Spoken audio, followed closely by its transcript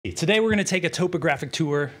Today we're going to take a topographic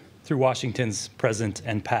tour through Washington's present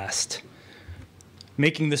and past.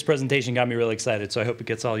 Making this presentation got me really excited, so I hope it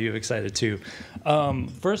gets all you excited too.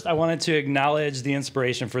 First, I wanted to acknowledge the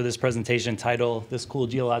inspiration for this presentation title, this cool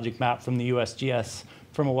geologic map from the USGS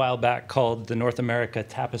from a while back called the North America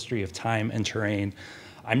Tapestry of Time and Terrain.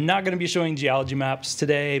 I'm not going to be showing geology maps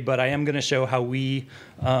today, but I am going to show how we,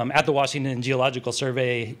 at the Washington Geological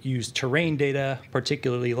Survey, use terrain data,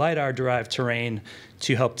 particularly LiDAR-derived terrain,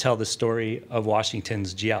 to help tell the story of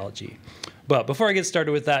Washington's geology. But before I get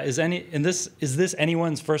started with that, is this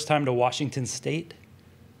anyone's first time to Washington State?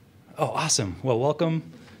 Oh, awesome. Well, welcome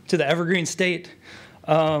to the Evergreen State.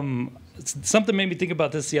 Something made me think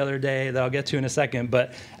about this the other day that I'll get to in a second.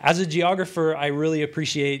 But as a geographer, I really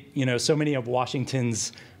appreciate, so many of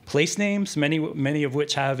Washington's place names, many of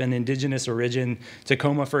which have an indigenous origin.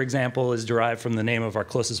 Tacoma, for example, is derived from the name of our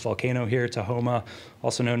closest volcano here, Tahoma,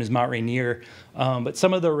 also known as Mount Rainier. But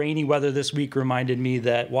some of the rainy weather this week reminded me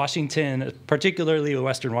that Washington, particularly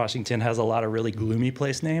Western Washington, has a lot of really gloomy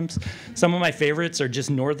place names. Some of my favorites are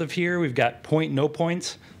just north of here. We've got Point No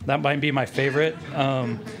Point. That might be my favorite.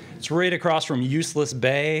 It's right across from Useless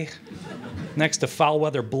Bay, next to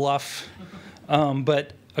Foulweather Bluff.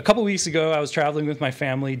 But a couple weeks ago, I was traveling with my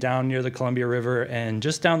family down near the Columbia River, and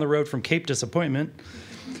just down the road from Cape Disappointment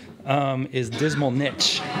is Dismal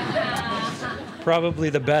Niche.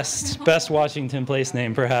 Probably the best Washington place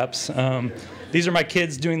name, perhaps. These are my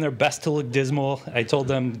kids doing their best to look dismal. I told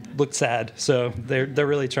them look sad, so they're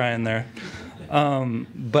really trying there.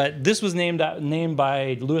 But this was named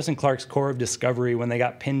by Lewis and Clark's Corps of Discovery when they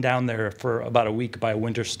got pinned down there for about a week by a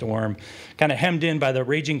winter storm, kind of hemmed in by the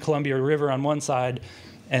raging Columbia River on one side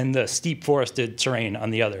and the steep forested terrain on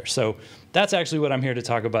the other. So that's actually what I'm here to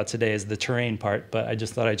talk about today, is the terrain part, but I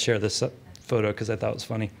just thought I'd share this photo because I thought it was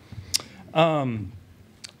funny.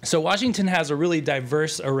 So Washington has a really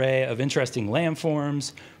diverse array of interesting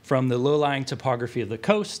landforms, from the low-lying topography of the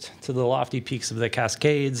coast to the lofty peaks of the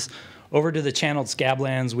Cascades, over to the channeled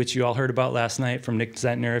scablands, which you all heard about last night from Nick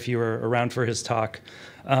Zentner if you were around for his talk.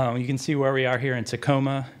 You can see where we are here in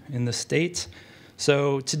Tacoma in the state.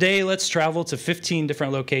 So today, let's travel to 15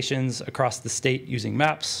 different locations across the state using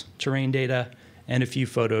maps, terrain data, and a few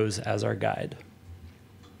photos as our guide.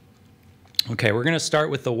 Okay, we're going to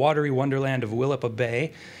start with the watery wonderland of Willapa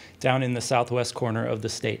Bay down in the southwest corner of the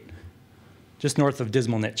state, just north of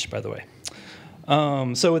Dismal Niche, by the way.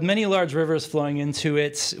 So with many large rivers flowing into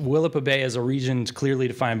it, Willapa Bay is a region clearly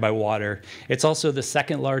defined by water. It's also the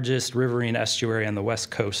second largest riverine estuary on the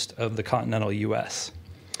west coast of the continental U.S.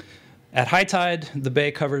 At high tide, the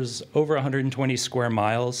bay covers over 120 square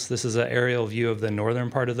miles. This is an aerial view of the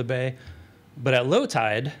northern part of the bay. But at low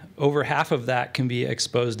tide, over half of that can be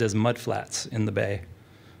exposed as mudflats in the bay.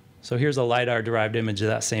 So here's a LiDAR-derived image of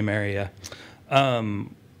that same area.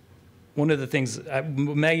 One of the things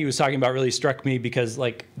Maggie was talking about really struck me because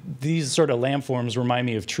these sort of landforms remind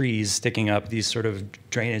me of trees sticking up, these sort of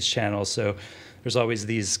drainage channels. So there's always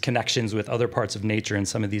these connections with other parts of nature in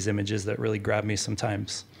some of these images that really grab me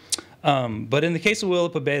sometimes. But in the case of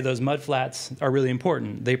Willapa Bay, those mudflats are really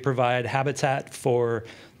important. They provide habitat for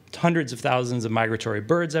hundreds of thousands of migratory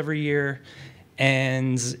birds every year.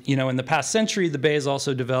 And, in the past century, the bay has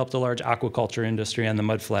also developed a large aquaculture industry on the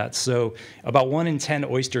mudflats. So about 1 in 10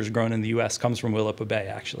 oysters grown in the U.S. comes from Willapa Bay,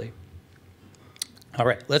 actually. All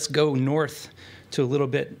right, let's go north to a little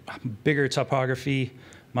bit bigger topography,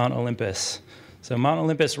 Mount Olympus. So Mount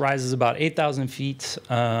Olympus rises about 8,000 feet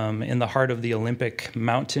in the heart of the Olympic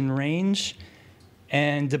mountain range.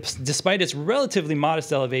 And despite its relatively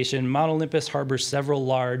modest elevation, Mount Olympus harbors several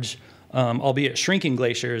large, albeit shrinking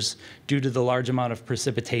glaciers due to the large amount of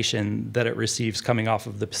precipitation that it receives coming off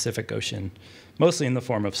of the Pacific Ocean, mostly in the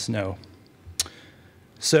form of snow.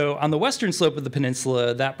 So on the western slope of the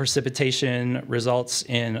peninsula, that precipitation results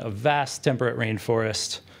in a vast temperate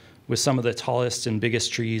rainforest with some of the tallest and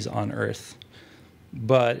biggest trees on Earth.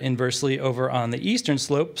 But inversely, over on the eastern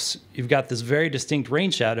slopes, you've got this very distinct rain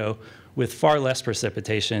shadow with far less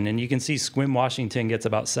precipitation. And you can see Sequim, Washington gets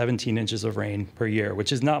about 17 inches of rain per year,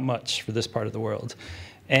 which is not much for this part of the world.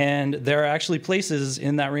 And there are actually places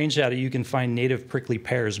in that rain shadow you can find native prickly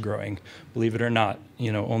pears growing, believe it or not,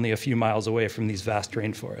 only a few miles away from these vast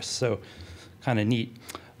rainforests. So kind of neat.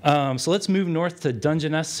 So let's move north to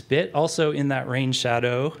Dungeness Spit, also in that rain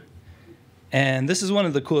shadow. And this is one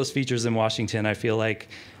of the coolest features in Washington, I feel like.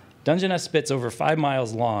 Dungeness Spit's over 5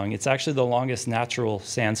 miles long. It's actually the longest natural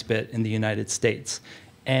sand spit in the United States.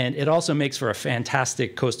 And it also makes for a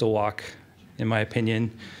fantastic coastal walk, in my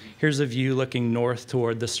opinion. Here's a view looking north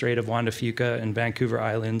toward the Strait of Juan de Fuca and Vancouver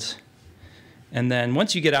Island. And then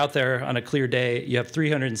once you get out there on a clear day, you have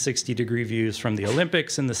 360-degree views from the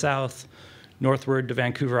Olympics in the south, northward to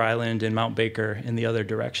Vancouver Island and Mount Baker in the other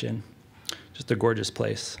direction. Just a gorgeous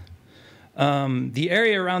place. The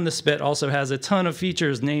area around the spit also has a ton of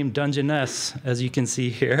features named Dungeness, as you can see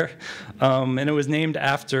here. And it was named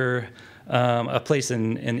after a place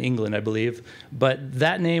in England, I believe. But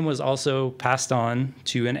that name was also passed on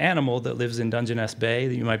to an animal that lives in Dungeness Bay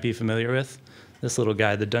that you might be familiar with. This little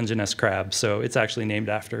guy, the Dungeness crab. So it's actually named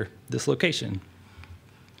after this location.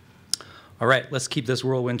 All right, let's keep this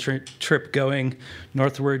whirlwind trip going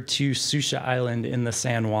northward to Susha Island in the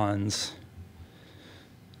San Juans.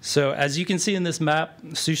 So as you can see in this map,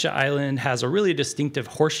 Susha Island has a really distinctive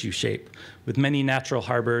horseshoe shape with many natural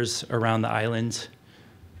harbors around the island.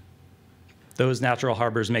 Those natural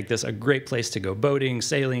harbors make this a great place to go boating,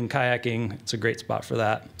 sailing, kayaking. It's a great spot for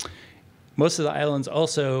that. Most of the island's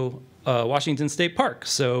also Washington State Park,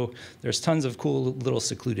 so there's tons of cool little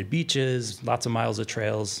secluded beaches, lots of miles of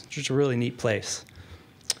trails. Just a really neat place.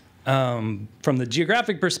 From the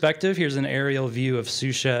geographic perspective, here's an aerial view of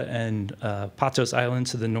Susha and Patos Island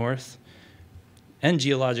to the north. And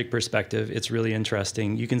geologic perspective, it's really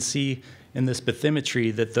interesting. You can see in this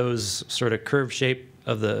bathymetry that those sort of curved shape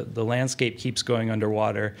of the landscape keeps going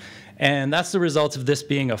underwater. And that's the result of this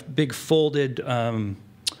being a big folded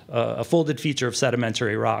feature of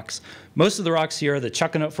sedimentary rocks. Most of the rocks here are the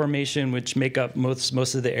Chuckanut Formation, which make up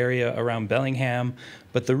most of the area around Bellingham.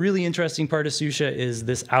 But the really interesting part of Susha is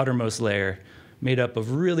this outermost layer, made up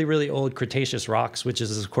of really, really old Cretaceous rocks, which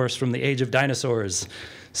is, of course, from the age of dinosaurs.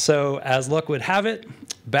 So as luck would have it,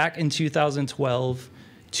 back in 2012,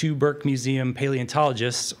 2 Burke Museum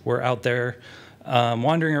paleontologists were out there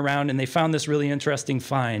wandering around, and they found this really interesting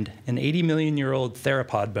find, an 80-million-year-old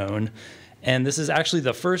theropod bone. And this is actually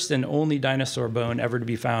the first and only dinosaur bone ever to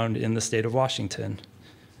be found in the state of Washington.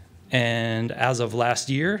 And as of last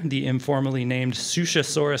year, the informally named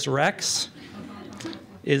Sushasaurus rex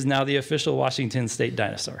is now the official Washington state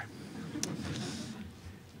dinosaur.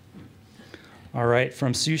 All right,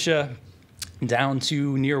 from Susha down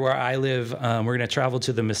to near where I live, we're going to travel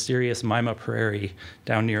to the mysterious Maima Prairie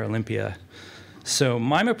down near Olympia. So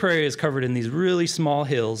Maima Prairie is covered in these really small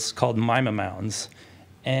hills called Maima Mounds.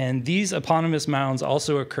 And these eponymous mounds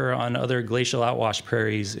also occur on other glacial outwash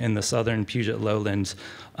prairies in the southern Puget lowlands.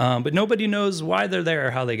 But nobody knows why they're there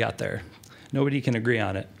or how they got there. Nobody can agree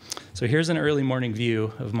on it. So here's an early morning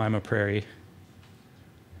view of Maima Prairie.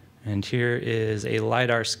 And here is a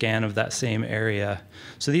LiDAR scan of that same area.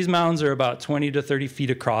 So these mounds are about 20 to 30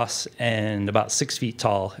 feet across and about 6 feet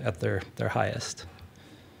tall at their highest.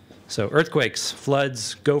 So earthquakes,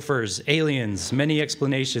 floods, gophers, aliens, many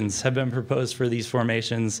explanations have been proposed for these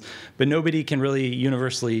formations, but nobody can really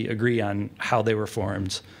universally agree on how they were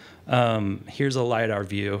formed. Here's a LiDAR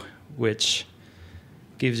view, which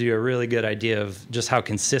gives you a really good idea of just how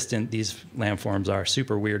consistent these landforms are.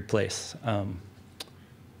 Super weird place.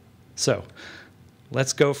 So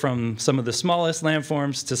let's go from some of the smallest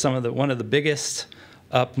landforms to one of the biggest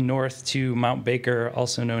up north to Mount Baker,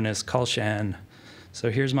 also known as Kalshan. So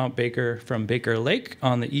here's Mount Baker from Baker Lake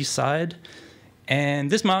on the east side. And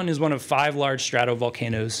this mountain is one of 5 large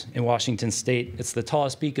stratovolcanoes in Washington state. It's the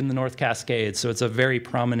tallest peak in the North Cascades, so it's a very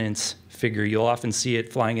prominent figure. You'll often see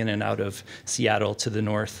it flying in and out of Seattle to the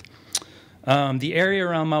north. The area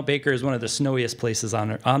around Mount Baker is one of the snowiest places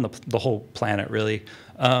on the whole planet, really.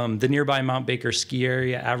 The nearby Mount Baker ski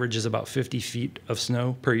area averages about 50 feet of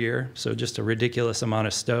snow per year, so just a ridiculous amount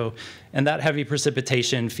of snow. And that heavy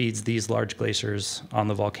precipitation feeds these large glaciers on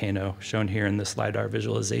the volcano, shown here in this LiDAR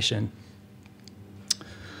visualization.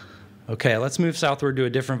 Okay, let's move southward to a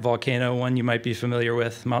different volcano, one you might be familiar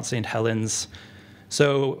with, Mount St. Helens.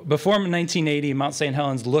 So before 1980, Mount St.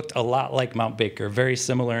 Helens looked a lot like Mount Baker, very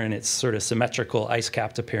similar in its sort of symmetrical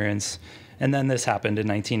ice-capped appearance. And then this happened in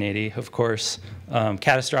 1980, of course,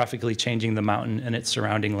 catastrophically changing the mountain and its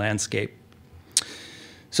surrounding landscape.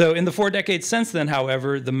 So in the 4 decades since then,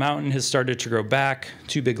 however, the mountain has started to grow back.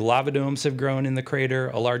 2 big lava domes have grown in the crater.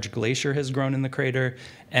 A large glacier has grown in the crater.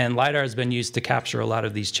 And LiDAR has been used to capture a lot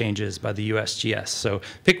of these changes by the USGS. So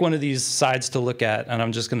pick one of these sides to look at, and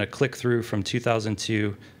I'm just going to click through from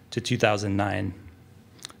 2002 to 2009.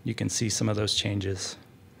 You can see some of those changes.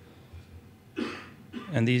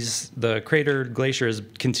 And the crater glacier has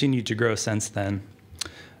continued to grow since then.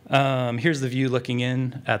 Here's the view looking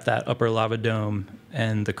in at that upper lava dome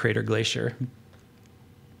and the crater glacier.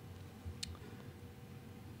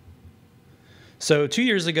 So 2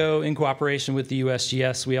 years ago, in cooperation with the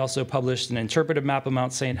USGS, we also published an interpretive map of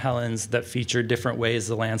Mount St. Helens that featured different ways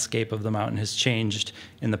the landscape of the mountain has changed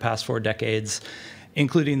in the past 4 decades.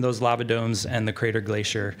 including those lava domes and the crater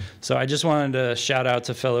glacier. So I just wanted to shout out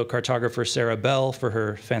to fellow cartographer Sarah Bell for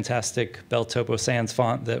her fantastic Bell Topo Sans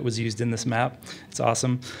font that was used in this map. It's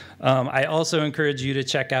awesome. I also encourage you to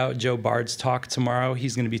check out Joe Bard's talk tomorrow.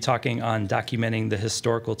 He's going to be talking on documenting the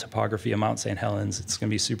historical topography of Mount St. Helens. It's going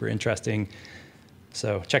to be super interesting.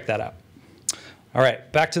 So check that out. All right,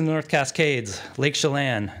 back to the North Cascades, Lake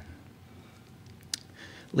Chelan.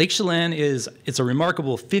 Lake Chelan it's a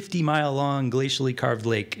remarkable 50-mile-long glacially carved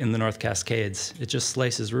lake in the North Cascades. It just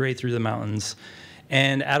slices right through the mountains.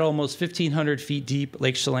 And at almost 1,500 feet deep,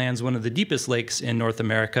 Lake Chelan is one of the deepest lakes in North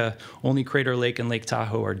America. Only Crater Lake and Lake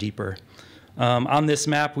Tahoe are deeper. On this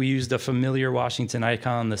map, we used a familiar Washington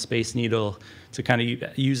icon, the Space Needle, to kind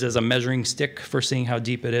of use as a measuring stick for seeing how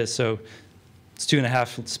deep it is. So it's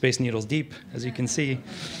 2.5 Space Needles deep, as you can see.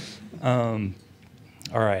 All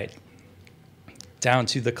right. Down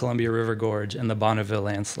to the Columbia River Gorge and the Bonneville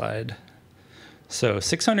landslide. So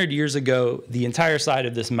 600 years ago, the entire side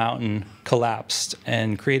of this mountain collapsed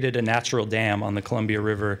and created a natural dam on the Columbia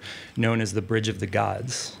River known as the Bridge of the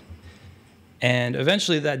Gods. And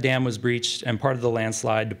eventually that dam was breached and part of the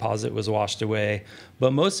landslide deposit was washed away,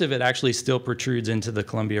 but most of it actually still protrudes into the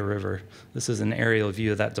Columbia River. This is an aerial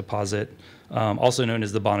view of that deposit, also known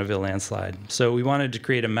as the Bonneville landslide. So we wanted to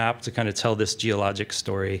create a map to kind of tell this geologic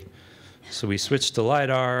story. So we switched to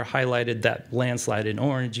LiDAR, highlighted that landslide in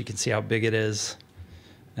orange. You can see how big it is,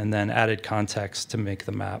 and then added context to make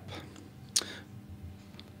the map.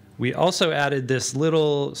 We also added this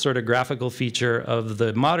little sort of graphical feature of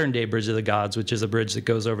the modern-day Bridge of the Gods, which is a bridge that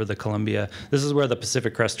goes over the Columbia. This is where the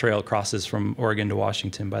Pacific Crest Trail crosses from Oregon to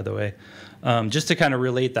Washington, by the way, just to kind of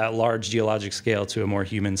relate that large geologic scale to a more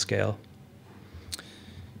human scale.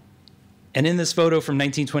 And in this photo from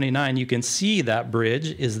 1929, you can see that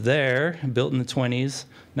bridge is there, built in the 20s,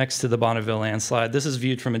 next to the Bonneville landslide. This is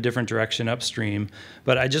viewed from a different direction upstream.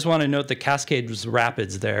 But I just want to note the Cascade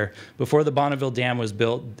Rapids there. Before the Bonneville Dam was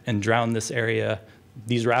built and drowned this area,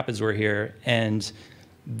 these rapids were here. And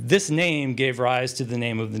this name gave rise to the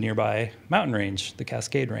name of the nearby mountain range, the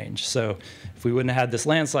Cascade Range. So if we wouldn't have had this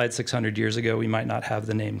landslide 600 years ago, we might not have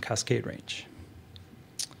the name Cascade Range.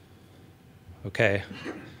 Okay.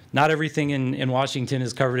 Not everything in Washington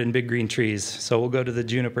is covered in big green trees, so we'll go to the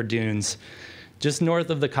juniper dunes. Just north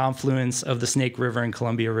of the confluence of the Snake River and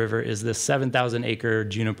Columbia River is this 7,000-acre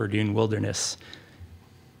juniper dune wilderness.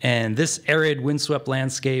 And this arid, windswept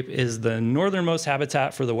landscape is the northernmost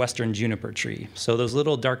habitat for the western juniper tree. So those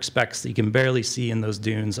little dark specks that you can barely see in those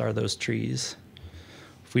dunes are those trees.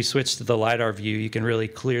 If we switch to the LiDAR view, you can really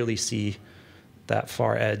clearly see that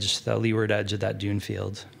far edge, the leeward edge of that dune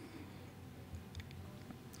field.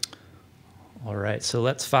 All right, so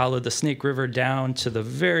let's follow the Snake River down to the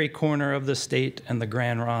very corner of the state and the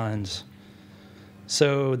Grand Ronde.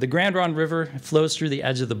 So the Grand Ronde River flows through the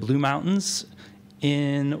edge of the Blue Mountains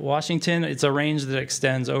in Washington. It's a range that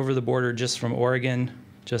extends over the border just from Oregon,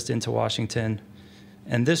 just into Washington.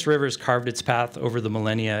 And this river's carved its path over the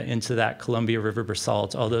millennia into that Columbia River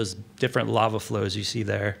basalt, all those different lava flows you see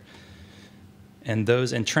there. And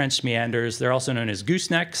those entrenched meanders, they're also known as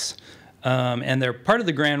goosenecks. And they're part of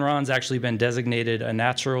the Grand Ronde's actually been designated a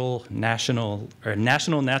national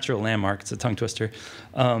natural landmark. It's a tongue twister,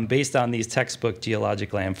 based on these textbook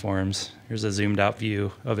geologic landforms. Here's a zoomed out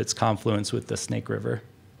view of its confluence with the Snake River.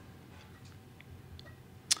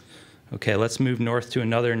 Okay, let's move north to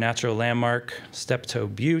another natural landmark, Steptoe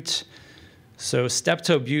Butte. So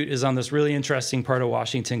Steptoe Butte is on this really interesting part of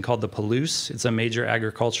Washington called the Palouse. It's a major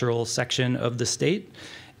agricultural section of the state.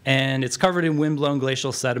 And it's covered in windblown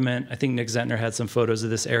glacial sediment. I think Nick Zentner had some photos of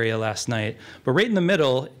this area last night. But right in the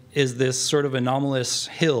middle is this sort of anomalous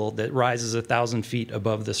hill that rises 1,000 feet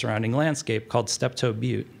above the surrounding landscape called Steptoe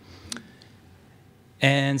Butte.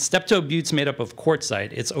 And Steptoe Butte's made up of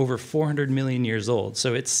quartzite. It's over 400 million years old.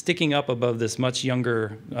 So it's sticking up above this much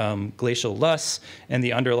younger glacial loess and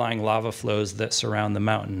the underlying lava flows that surround the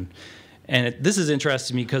mountain. And this is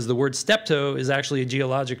interesting because the word steptoe is actually a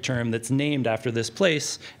geologic term that's named after this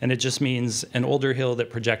place, and it just means an older hill that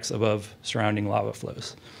projects above surrounding lava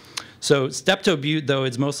flows. So Steptoe Butte, though,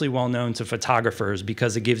 is mostly well known to photographers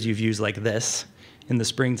because it gives you views like this in the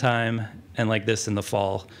springtime and like this in the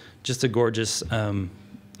fall. Just a gorgeous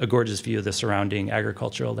view of the surrounding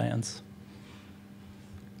agricultural lands.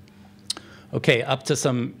 Okay, up to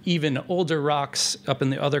some even older rocks up in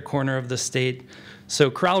the other corner of the state. So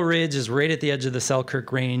Crowell Ridge is right at the edge of the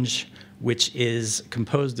Selkirk Range, which is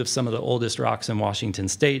composed of some of the oldest rocks in Washington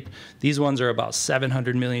state. These ones are about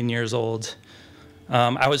 700 million years old.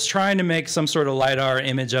 I was trying to make some sort of LiDAR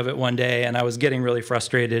image of it one day, and I was getting really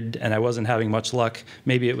frustrated, and I wasn't having much luck.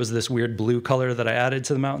 Maybe it was this weird blue color that I added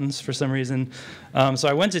to the mountains for some reason. So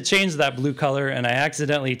I went to change that blue color, and I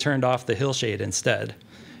accidentally turned off the hillshade instead.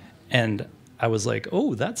 And I was like,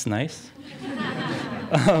 oh, that's nice.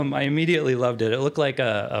 I immediately loved it. It looked like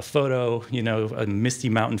a photo, you know, a misty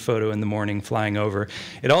mountain photo in the morning flying over.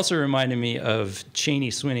 It also reminded me of Cheney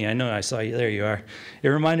Swinney. I know I saw you. There you are. It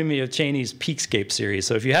reminded me of Cheney's Peakscape series.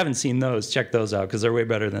 So if you haven't seen those, check those out because they're way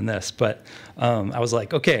better than this. But I was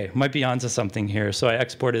like, okay, might be onto something here. So I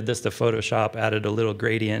exported this to Photoshop, added a little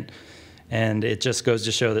gradient, and it just goes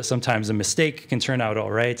to show that sometimes a mistake can turn out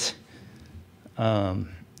all right.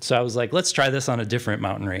 So I was like, let's try this on a different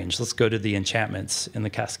mountain range. Let's go to the enchantments in the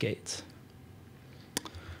Cascades.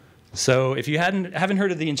 So if you haven't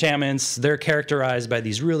heard of the enchantments, they're characterized by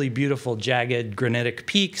these really beautiful jagged granitic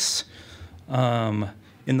peaks. In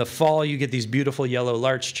the fall, you get these beautiful yellow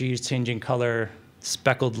larch trees changing color,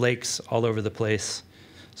 speckled lakes all over the place.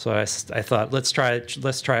 So I thought, let's try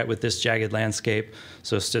it with this jagged landscape.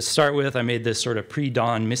 So to start with, I made this sort of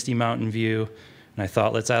pre-dawn misty mountain view, and I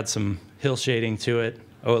thought, let's add some hill shading to it.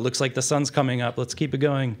 Oh, it looks like the sun's coming up. Let's keep it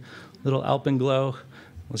going. Little alpenglow.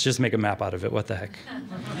 Let's just make a map out of it. What the heck?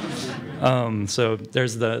 So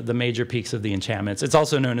there's the major peaks of the enchantments. It's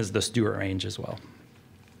also known as the Stewart Range as well.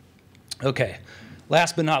 Okay,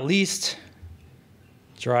 last but not least,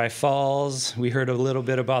 Dry Falls. We heard a little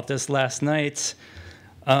bit about this last night.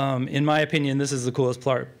 In my opinion, this is the coolest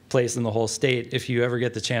place in the whole state. If you ever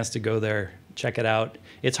get the chance to go there, check it out.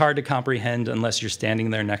 It's hard to comprehend unless you're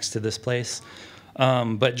standing there next to this place.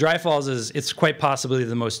 But Dry Falls it's quite possibly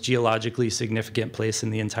the most geologically significant place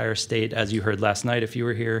in the entire state, as you heard last night if you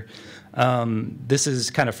were here. This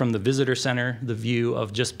is kind of from the visitor center, the view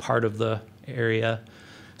of just part of the area.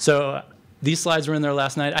 So these slides were in there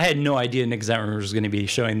last night. I had no idea Nick Zentner was going to be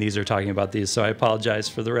showing these or talking about these, so I apologize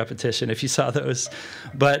for the repetition if you saw those.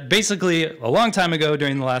 But basically, a long time ago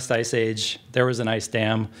during the last ice age, there was an ice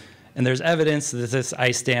dam, and there's evidence that this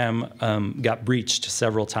ice dam got breached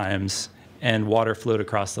several times, and water flowed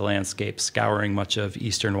across the landscape, scouring much of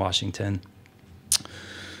eastern Washington.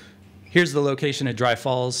 Here's the location at Dry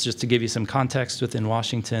Falls, just to give you some context within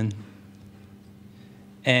Washington.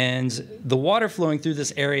 And the water flowing through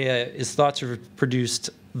this area is thought to have produced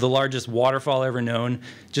the largest waterfall ever known.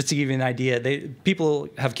 Just to give you an idea, people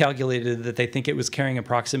have calculated that they think it was carrying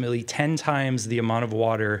approximately 10 times the amount of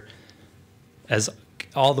water as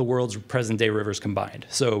all the world's present-day rivers combined.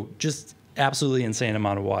 So just absolutely insane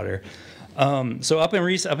amount of water. So up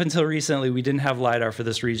until recently, we didn't have LiDAR for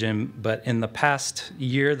this region, but in the past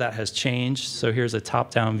year, that has changed. So here's a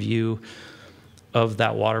top-down view of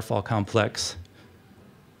that waterfall complex.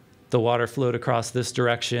 The water flowed across this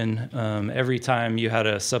direction. Every time you had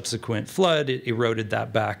a subsequent flood, it eroded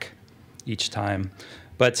that back each time.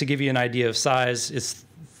 But to give you an idea of size, it's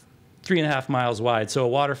 3.5 miles wide. So a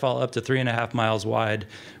waterfall up to 3.5 miles wide,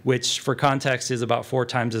 which for context is about 4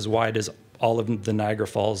 times as wide as all of the Niagara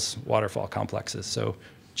Falls waterfall complexes. So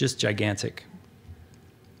just gigantic.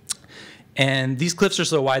 And these cliffs are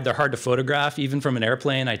so wide, they're hard to photograph. Even from an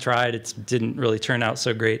airplane, I tried. It didn't really turn out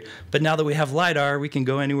so great. But now that we have LiDAR, we can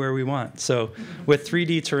go anywhere we want. So with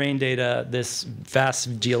 3D terrain data, this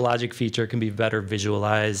vast geologic feature can be better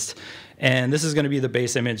visualized. And this is going to be the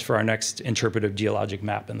base image for our next interpretive geologic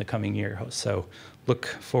map in the coming year. So look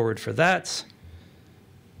forward for that.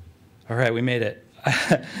 All right, we made it.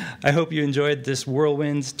 I hope you enjoyed this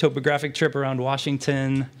whirlwind topographic trip around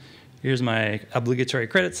Washington. Here's my obligatory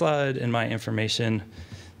credit slide and my information.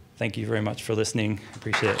 Thank you very much for listening.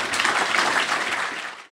 Appreciate it.